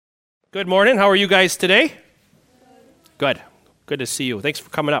Good morning. How are you guys today? Good. Good to see you. Thanks for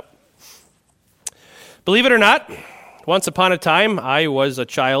coming up. Believe it or not, once upon a time, I was a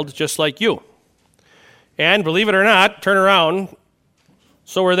child just like you. And believe it or not, turn around,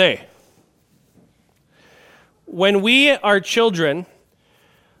 so were they. When we are children,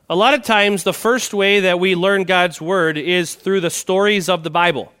 a lot of times the first way that we learn God's Word is through the stories of the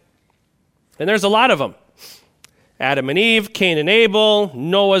Bible. And there's a lot of them. Adam and Eve, Cain and Abel,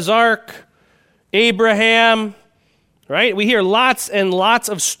 Noah's Ark, Abraham, right? We hear lots and lots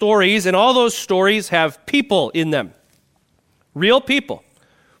of stories, and all those stories have people in them. Real people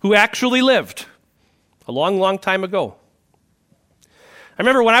who actually lived a long, long time ago. I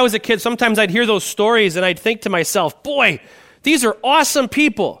remember when I was a kid, sometimes I'd hear those stories and I'd think to myself, boy, these are awesome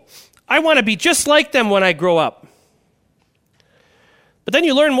people. I want to be just like them when I grow up. But then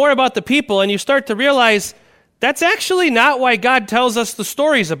you learn more about the people and you start to realize that's actually not why God tells us the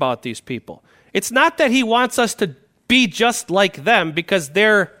stories about these people. It's not that he wants us to be just like them because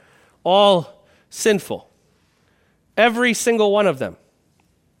they're all sinful. Every single one of them.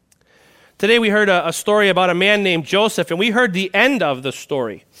 Today we heard a story about a man named Joseph, and we heard the end of the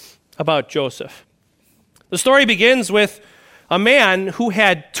story about Joseph. The story begins with a man who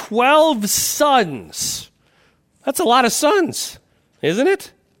had 12 sons. That's a lot of sons, isn't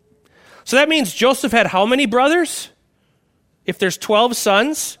it? So that means Joseph had how many brothers? If there's 12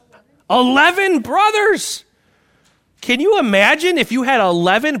 sons, 11 brothers. Can you imagine if you had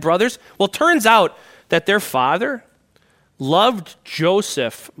 11 brothers? Well, it turns out that their father loved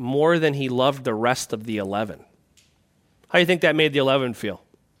Joseph more than he loved the rest of the 11. How do you think that made the 11 feel?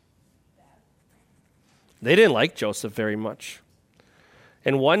 They didn't like Joseph very much.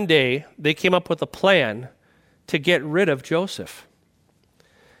 And one day, they came up with a plan to get rid of Joseph.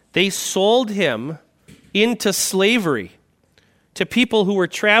 They sold him into slavery to people who were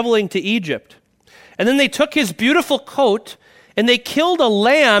traveling to Egypt. And then they took his beautiful coat and they killed a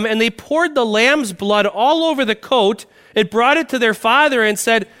lamb and they poured the lamb's blood all over the coat and brought it to their father and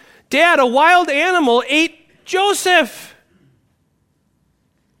said, "Dad, a wild animal ate Joseph."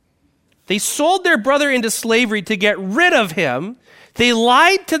 They sold their brother into slavery to get rid of him. They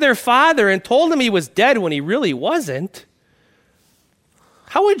lied to their father and told him he was dead when he really wasn't.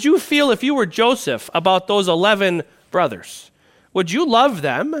 How would you feel if you were Joseph about those 11 brothers? Would you love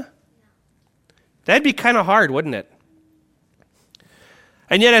them? That'd be kind of hard, wouldn't it?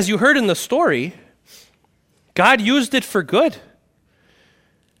 And yet, as you heard in the story, God used it for good.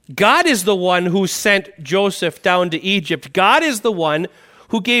 God is the one who sent Joseph down to Egypt. God is the one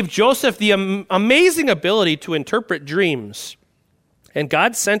who gave Joseph the amazing ability to interpret dreams. And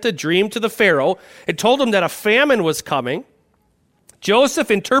God sent a dream to the Pharaoh and told him that a famine was coming. Joseph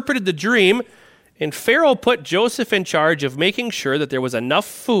interpreted the dream, and Pharaoh put Joseph in charge of making sure that there was enough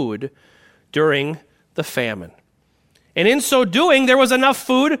food during the famine. And in so doing, there was enough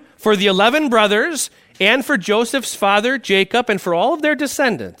food for the 11 brothers and for Joseph's father, Jacob, and for all of their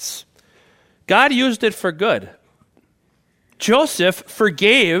descendants. God used it for good. Joseph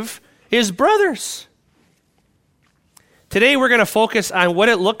forgave his brothers. Today, we're going to focus on what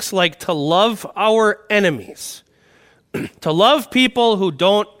it looks like to love our enemies. To love people who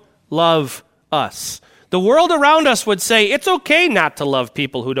don't love us. The world around us would say, it's okay not to love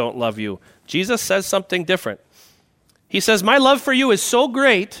people who don't love you. Jesus says something different. He says, my love for you is so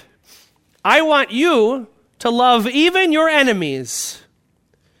great, I want you to love even your enemies.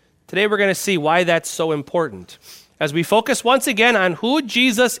 Today we're going to see why that's so important. As we focus once again on who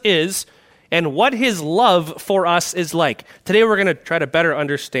Jesus is and what his love for us is like. Today we're going to try to better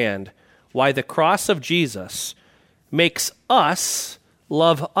understand why the cross of Jesus makes us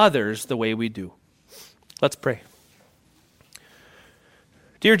love others the way we do. Let's pray.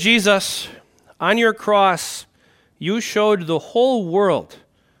 Dear Jesus, on your cross, you showed the whole world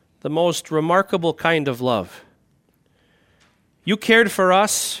the most remarkable kind of love. You cared for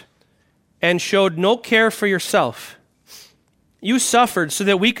us and showed no care for yourself. You suffered so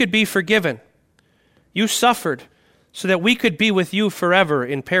that we could be forgiven. You suffered so that we could be with you forever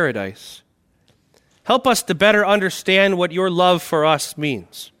in paradise. Help us to better understand what your love for us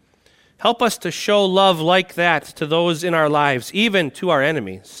means. Help us to show love like that to those in our lives, even to our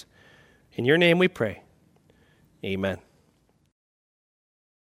enemies. In your name we pray. Amen.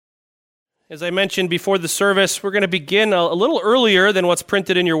 As I mentioned before the service, we're going to begin a little earlier than what's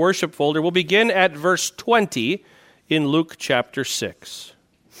printed in your worship folder. We'll begin at verse 20 in Luke chapter 6.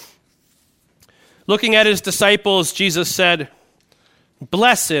 Looking at his disciples, Jesus said,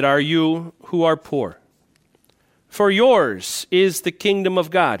 "Blessed are you who are poor, for yours is the kingdom of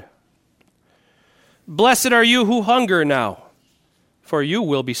God. Blessed are you who hunger now, for you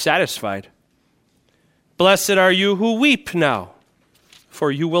will be satisfied. Blessed are you who weep now, for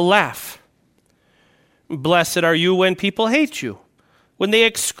you will laugh. Blessed are you when people hate you, when they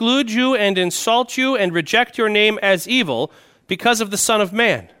exclude you and insult you and reject your name as evil because of the Son of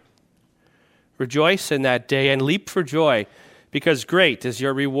Man. Rejoice in that day and leap for joy, because great is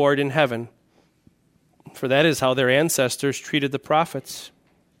your reward in heaven. For that is how their ancestors treated the prophets.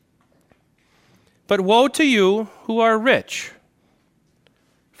 But woe to you who are rich,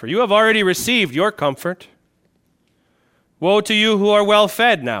 for you have already received your comfort. Woe to you who are well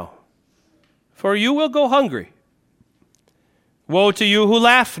fed now, for you will go hungry. Woe to you who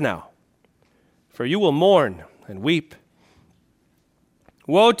laugh now, for you will mourn and weep.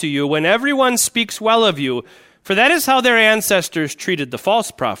 Woe to you when everyone speaks well of you, for that is how their ancestors treated the false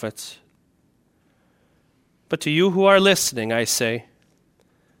prophets. But to you who are listening, I say,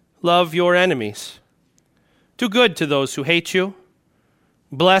 love your enemies. Do good to those who hate you.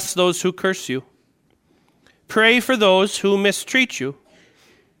 Bless those who curse you. Pray for those who mistreat you.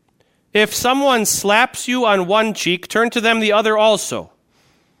 If someone slaps you on one cheek, turn to them the other also.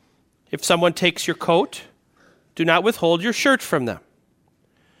 If someone takes your coat, do not withhold your shirt from them.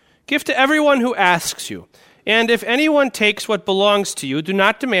 Give to everyone who asks you, and if anyone takes what belongs to you, do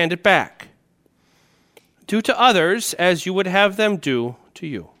not demand it back. Do to others as you would have them do to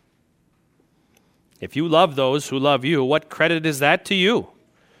you. If you love those who love you, what credit is that to you?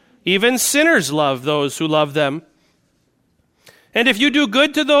 Even sinners love those who love them. And if you do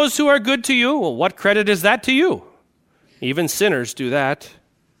good to those who are good to you, well, what credit is that to you? Even sinners do that.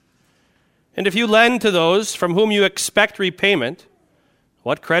 And if you lend to those from whom you expect repayment,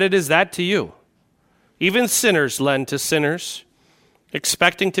 what credit is that to you? Even sinners lend to sinners,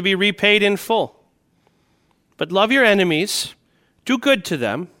 expecting to be repaid in full. But love your enemies, do good to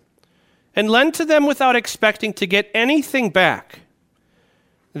them, and lend to them without expecting to get anything back.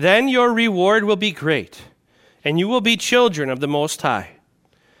 Then your reward will be great, and you will be children of the Most High,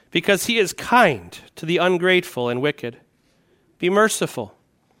 because he is kind to the ungrateful and wicked. Be merciful,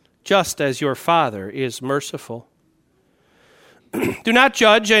 just as your Father is merciful. Do not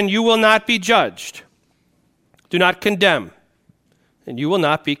judge, and you will not be judged. Do not condemn, and you will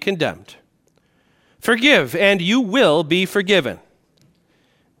not be condemned. Forgive, and you will be forgiven.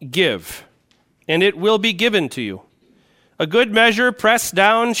 Give, and it will be given to you. A good measure, pressed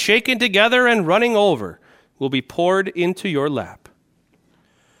down, shaken together, and running over, will be poured into your lap.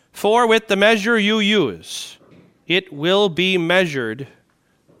 For with the measure you use, it will be measured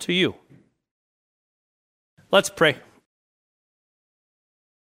to you. Let's pray.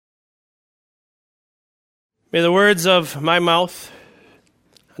 May the words of my mouth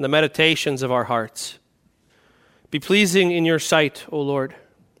and the meditations of our hearts be pleasing in your sight, O Lord,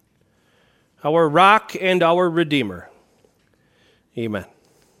 our rock and our Redeemer. Amen.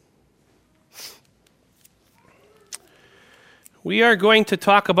 We are going to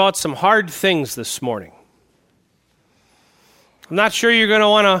talk about some hard things this morning. I'm not sure you're going to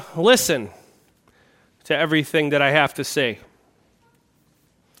want to listen to everything that I have to say,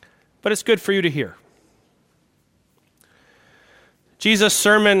 but it's good for you to hear. Jesus'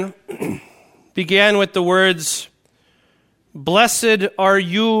 sermon began with the words, "Blessed are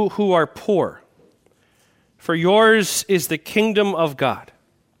you who are poor, for yours is the kingdom of God."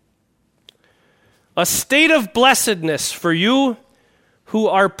 A state of blessedness for you who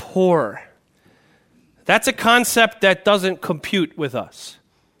are poor. That's a concept that doesn't compute with us.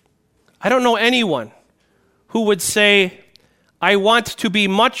 I don't know anyone who would say, I want to be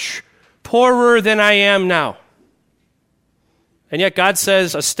much poorer than I am now. And yet God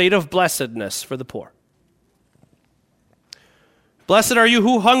says a state of blessedness for the poor. Blessed are you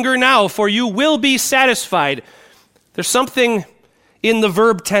who hunger now, for you will be satisfied. There's something in the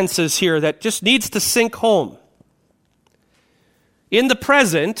verb tenses here that just needs to sink home. In the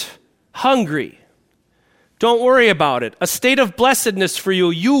present, hungry. Don't worry about it. A state of blessedness for you.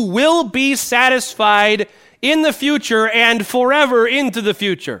 You will be satisfied in the future and forever into the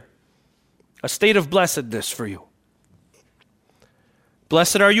future. A state of blessedness for you.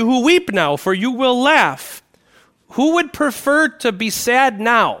 Blessed are you who weep now, for you will laugh. Who would prefer to be sad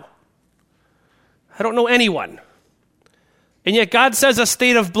now? I don't know anyone. And yet God says a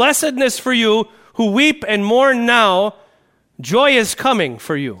state of blessedness for you who weep and mourn now. Joy is coming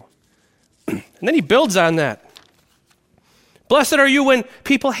for you. And then he builds on that. Blessed are you when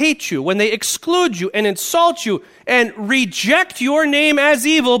people hate you, when they exclude you and insult you and reject your name as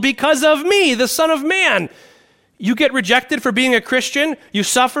evil because of me, the Son of Man. You get rejected for being a Christian. You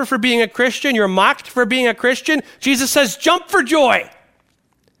suffer for being a Christian. You're mocked for being a Christian. Jesus says, jump for joy.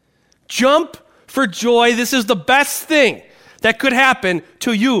 Jump for joy. This is the best thing that could happen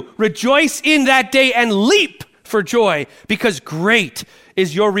to you. Rejoice in that day and leap for joy, because great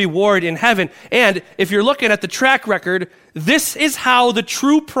is your reward in heaven. And if you're looking at the track record, this is how the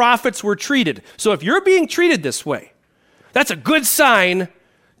true prophets were treated. So if you're being treated this way, that's a good sign.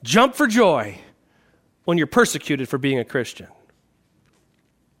 Jump for joy when you're persecuted for being a Christian.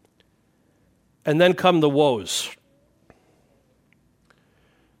 And then come the woes.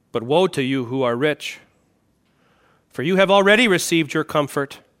 But woe to you who are rich, for you have already received your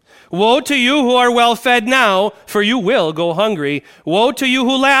comfort. Woe to you who are well fed now, for you will go hungry. Woe to you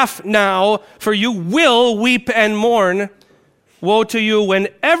who laugh now, for you will weep and mourn. Woe to you when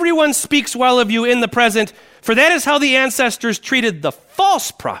everyone speaks well of you in the present, for that is how the ancestors treated the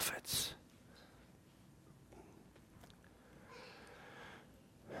false prophets.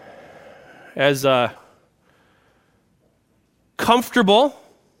 As a comfortable,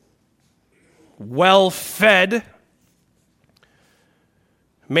 well-fed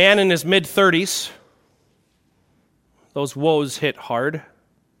man in his mid-30s, those woes hit hard.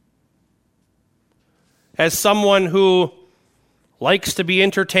 As someone who likes to be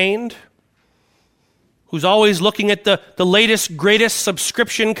entertained, who's always looking at the latest, greatest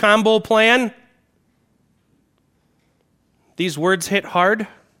subscription combo plan, these words hit hard.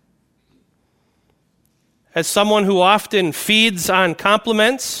 As someone who often feeds on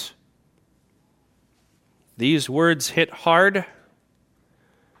compliments, these words hit hard.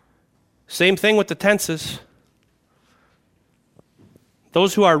 Same thing with the tenses.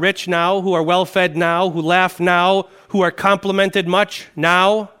 Those who are rich now, who are well-fed now, who laugh now, who are complimented much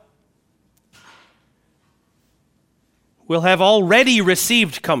now, will have already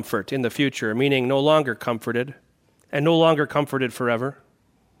received comfort in the future, meaning no longer comforted, and no longer comforted forever.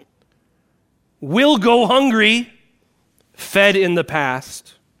 Will go hungry, fed in the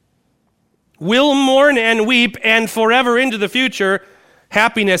past. Will mourn and weep, and forever into the future,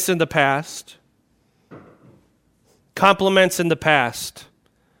 happiness in the past. Compliments in the past,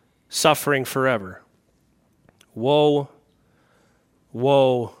 suffering forever. Woe,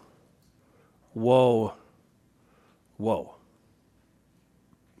 woe, woe, woe.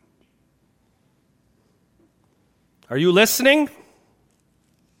 Are you listening?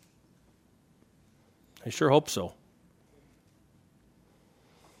 I sure hope so.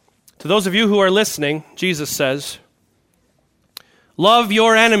 To those of you who are listening, Jesus says, love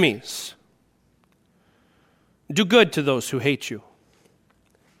your enemies. Do good to those who hate you.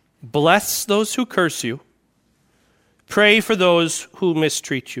 Bless those who curse you. Pray for those who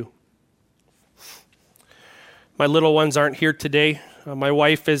mistreat you. My little ones aren't here today. My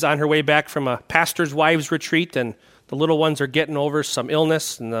wife is on her way back from a pastor's wives retreat, and the little ones are getting over some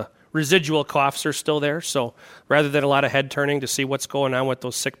illness, and the residual coughs are still there. So rather than a lot of head turning to see what's going on with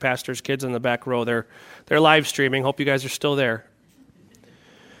those sick pastors' kids in the back row, they're live streaming. Hope you guys are still there.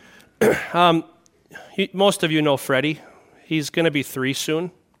 Most of you know Freddie. He's going to be 3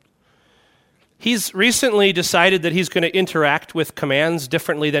 soon. He's recently decided that he's going to interact with commands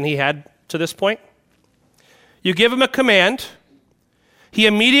differently than he had to this point. You give him a command, he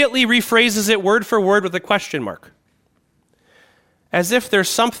immediately rephrases it word for word with a question mark, as if there's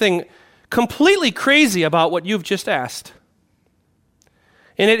something completely crazy about what you've just asked.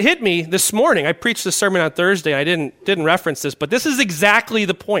 And it hit me this morning. I preached the sermon on Thursday. I didn't reference this, but this is exactly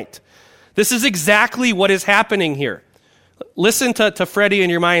the point. This is exactly what is happening here. Listen to Freddie in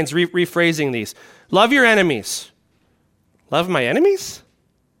your minds rephrasing these. Love your enemies. Love my enemies?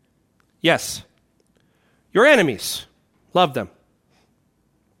 Yes. Your enemies. Love them.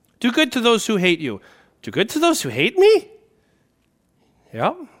 Do good to those who hate you. Do good to those who hate me?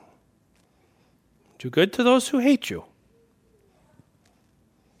 Yeah. Do good to those who hate you.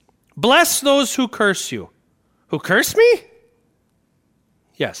 Bless those who curse you. Who curse me?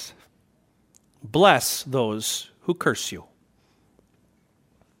 Yes. Bless those who curse you.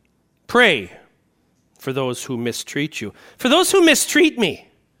 Pray for those who mistreat you. For those who mistreat me.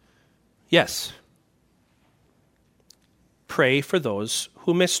 Yes. Pray for those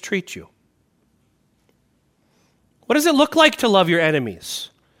who mistreat you. What does it look like to love your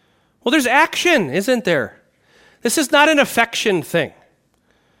enemies? Well, there's action, isn't there? This is not an affection thing.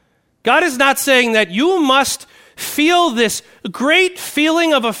 God is not saying that you must feel this great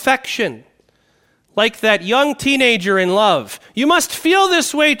feeling of affection like that young teenager in love. You must feel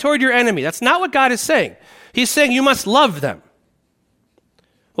this way toward your enemy. That's not what God is saying. He's saying you must love them.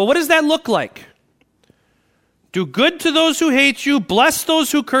 Well, what does that look like? Do good to those who hate you, bless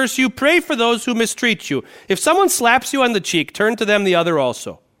those who curse you, pray for those who mistreat you. If someone slaps you on the cheek, turn to them the other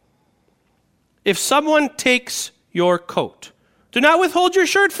also. If someone takes your coat, Do not withhold your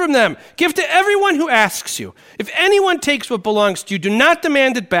shirt from them. Give to everyone who asks you. If anyone takes what belongs to you, do not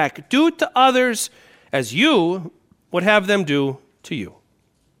demand it back. Do to others as you would have them do to you.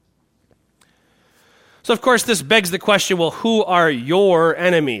 So, of course, this begs the question, well, who are your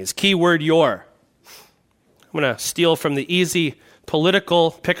enemies? Keyword your. I'm going to steal from the easy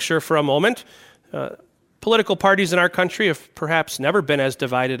political picture for a moment. Political parties in our country have perhaps never been as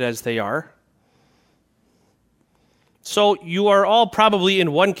divided as they are. So you are all probably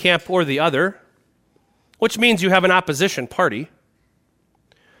in one camp or the other, which means you have an opposition party.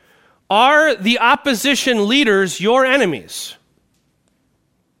 Are the opposition leaders your enemies?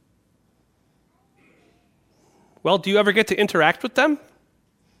 Well, do you ever get to interact with them?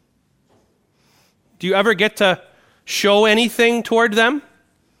 Do you ever get to show anything toward them?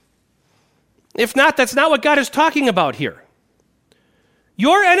 If not, that's not what God is talking about here.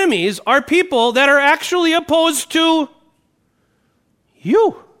 Your enemies are people that are actually opposed to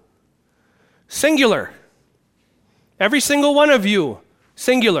you. Singular. Every single one of you.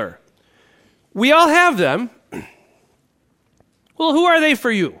 Singular. We all have them. Well, who are they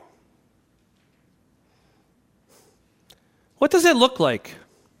for you? What does it look like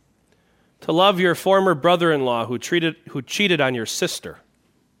to love your former brother-in-law who cheated on your sister?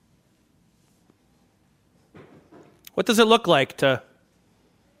 What does it look like to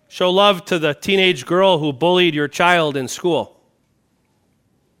show love to the teenage girl who bullied your child in school?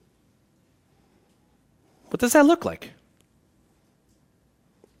 What does that look like?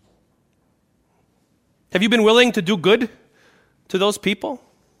 Have you been willing to do good to those people?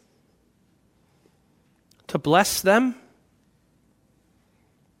 To bless them?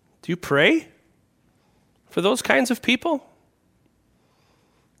 Do you pray for those kinds of people?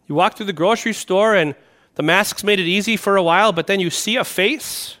 You walk through the grocery store and the masks made it easy for a while, but then you see a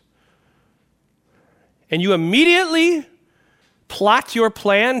face and you immediately plot your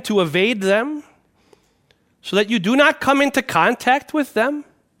plan to evade them so that you do not come into contact with them.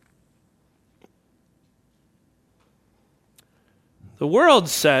 The world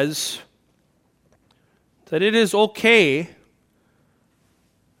says that it is okay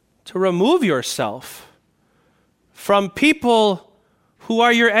to remove yourself from people who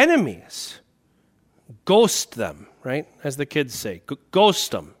are your enemies. Ghost them, right? As the kids say,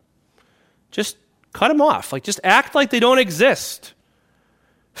 ghost them. Just cut them off. Just act like they don't exist.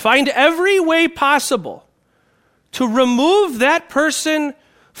 Find every way possible to remove that person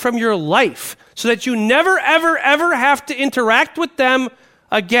from your life so that you never, ever, ever have to interact with them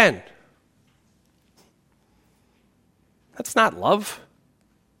again. That's not love.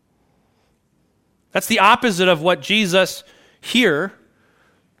 That's the opposite of what Jesus here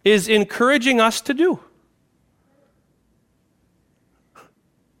is encouraging us to do.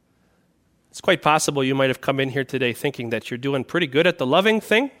 It's quite possible you might have come in here today thinking that you're doing pretty good at the loving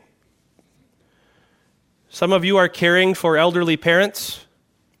thing. Some of you are caring for elderly parents.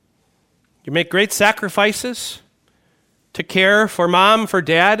 You make great sacrifices to care for mom, for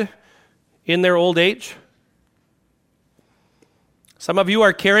dad in their old age. Some of you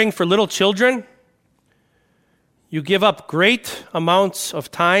are caring for little children. You give up great amounts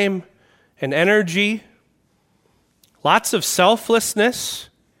of time and energy, lots of selflessness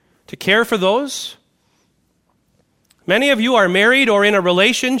to care for those. Many of you are married or in a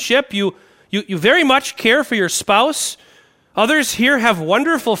relationship. You very much care for your spouse. Others here have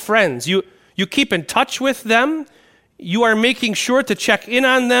wonderful friends. You keep in touch with them. You are making sure to check in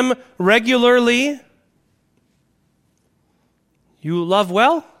on them regularly. You love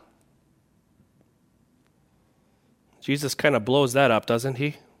well? Jesus kind of blows that up, doesn't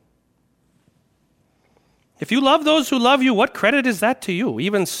he? If you love those who love you, what credit is that to you?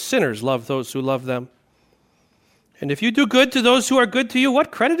 Even sinners love those who love them. And if you do good to those who are good to you,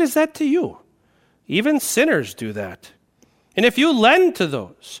 what credit is that to you? Even sinners do that. And if you lend to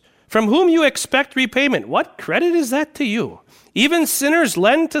those from whom you expect repayment, what credit is that to you? Even sinners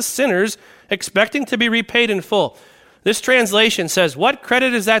lend to sinners, expecting to be repaid in full. This translation says, what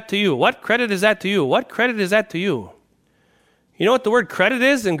credit is that to you? What credit is that to you? What credit is that to you? You know what the word credit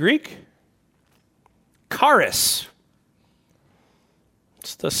is in Greek? Charis.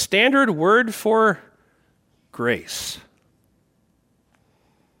 It's the standard word for grace.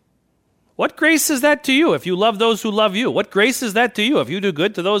 What grace is that to you if you love those who love you? What grace is that to you if you do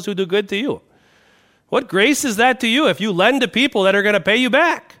good to those who do good to you? What grace is that to you if you lend to people that are going to pay you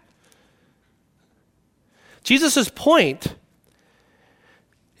back? Jesus' point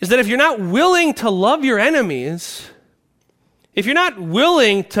is that if you're not willing to love your enemies, if you're not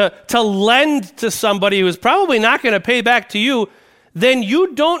willing to lend to somebody who is probably not going to pay back to you, then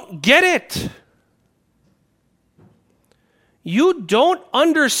you don't get it. you don't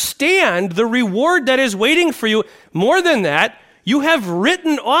understand the reward that is waiting for you. More than that, you have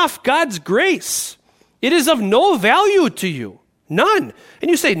written off God's grace. It is of no value to you. None.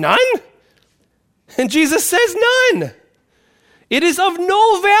 And you say, none? And Jesus says, none. It is of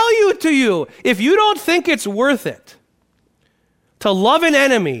no value to you. If you don't think it's worth it to love an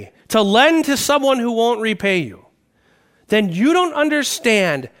enemy, to lend to someone who won't repay you, then you don't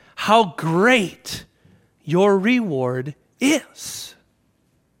understand how great your reward is.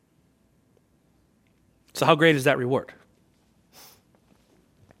 So how great is that reward?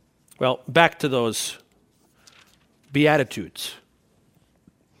 Well, back to those Beatitudes.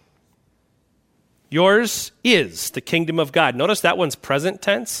 Yours is the kingdom of God. Notice that one's present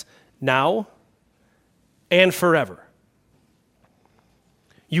tense, now and forever.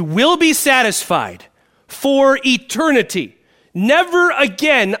 You will be satisfied for eternity. Never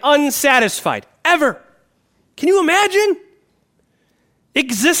again unsatisfied. Ever. Can you imagine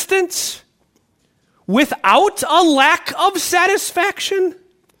existence without a lack of satisfaction?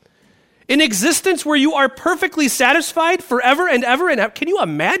 An existence where you are perfectly satisfied forever and ever and ever. Can you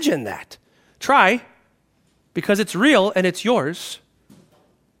imagine that? Try, because it's real and it's yours.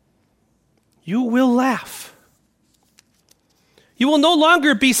 You will laugh. You will no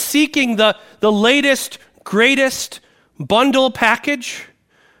longer be seeking the latest, greatest bundle package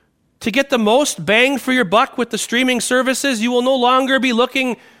to get the most bang for your buck with the streaming services. You will no longer be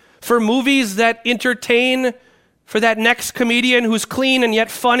looking for movies that entertain, for that next comedian who's clean and yet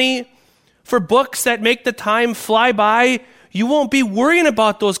funny, for books that make the time fly by. You won't be worrying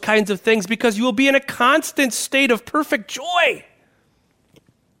about those kinds of things because you will be in a constant state of perfect joy.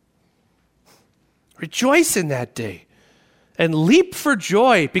 Rejoice in that day and leap for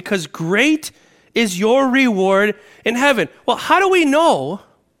joy because great is your reward in heaven. Well, how do we know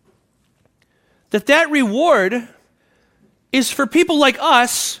that reward is for people like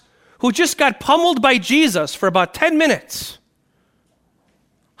us who just got pummeled by Jesus for about 10 minutes?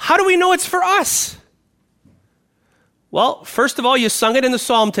 How do we know it's for us? Well, first of all, you sung it in the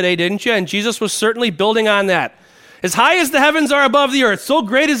psalm today, didn't you? And Jesus was certainly building on that. As high as the heavens are above the earth, so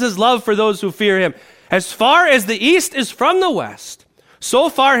great is his love for those who fear him. As far as the east is from the west, so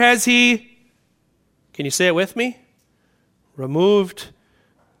far has he, can you say it with me? Removed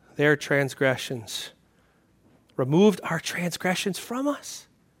their transgressions. Removed our transgressions from us.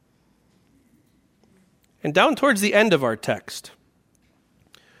 And down towards the end of our text,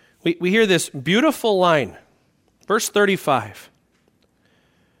 we hear this beautiful line. Verse 35.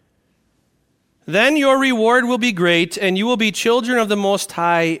 Then your reward will be great, and you will be children of the Most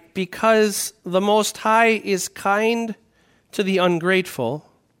High, because the Most High is kind to the ungrateful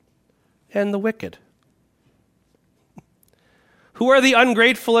and the wicked. Who are the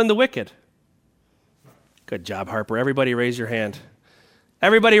ungrateful and the wicked? Good job, Harper. Everybody raise your hand.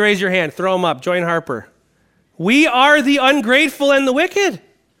 Everybody raise your hand. Throw them up. Join Harper. We are the ungrateful and the wicked.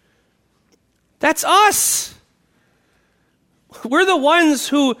 That's us. We're the ones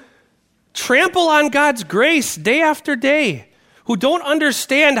who trample on God's grace day after day, who don't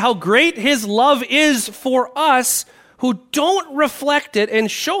understand how great his love is for us, who don't reflect it and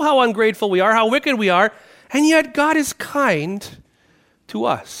show how ungrateful we are, how wicked we are, and yet God is kind to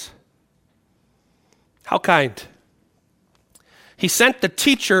us. How kind? He sent the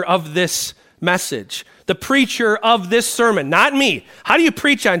teacher of this message, the preacher of this sermon, not me. How do you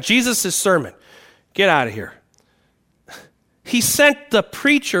preach on Jesus' sermon? Get out of here. He sent the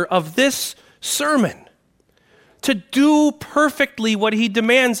preacher of this sermon to do perfectly what he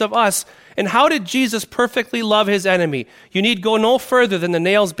demands of us. And how did Jesus perfectly love his enemy? You need go no further than the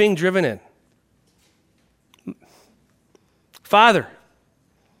nails being driven in. Father,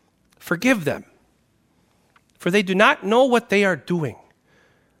 forgive them, for they do not know what they are doing,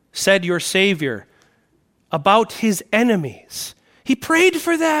 said your Savior about his enemies. He prayed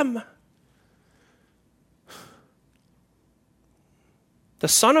for them. The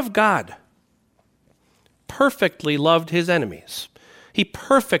Son of God perfectly loved his enemies. He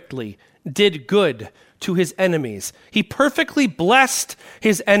perfectly did good to his enemies. He perfectly blessed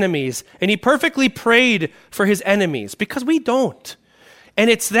his enemies, and he perfectly prayed for his enemies, because we don't. And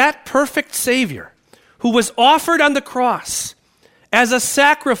it's that perfect Savior who was offered on the cross as a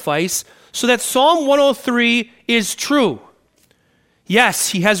sacrifice so that Psalm 103 is true. Yes,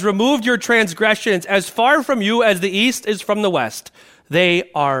 he has removed your transgressions as far from you as the east is from the west.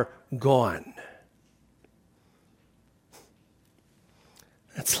 They are gone.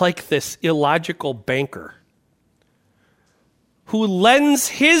 It's like this illogical banker who lends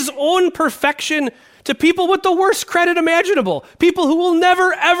his own perfection to people with the worst credit imaginable, people who will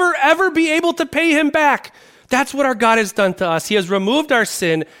never, ever, ever be able to pay him back. That's what our God has done to us. He has removed our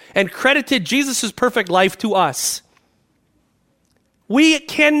sin and credited Jesus' perfect life to us. We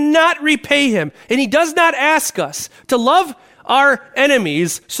cannot repay him, and he does not ask us to love our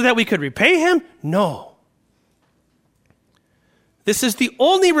enemies so that we could repay him. No. This is the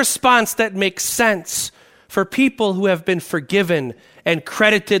only response that makes sense for people who have been forgiven and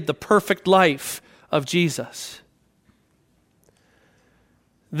credited the perfect life of Jesus.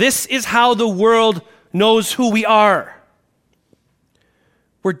 This is how the world knows who we are.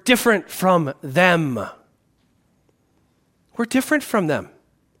 We're different from them. We're different from them.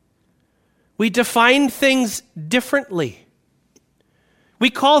 We define things differently. We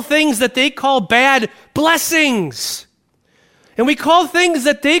call things that they call bad blessings. And we call things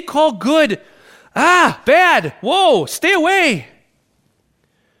that they call good, bad, whoa, stay away.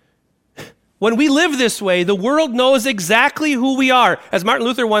 When we live this way, the world knows exactly who we are. As Martin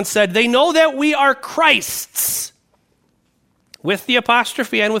Luther once said, they know that we are Christ's, with the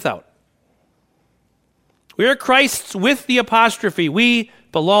apostrophe and without. We are Christ's with the apostrophe. We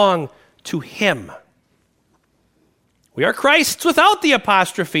belong to him. We are Christ's without the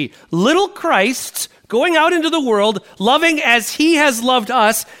apostrophe. Little Christ's going out into the world, loving as he has loved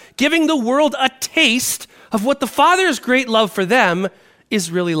us, giving the world a taste of what the Father's great love for them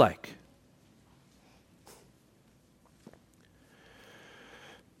is really like.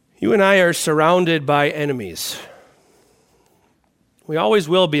 You and I are surrounded by enemies. We always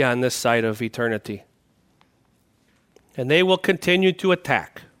will be on this side of eternity. And they will continue to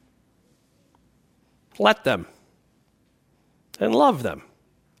attack. Let them. And love them.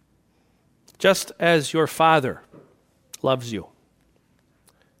 Just as your Father loves you.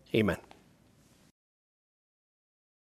 Amen.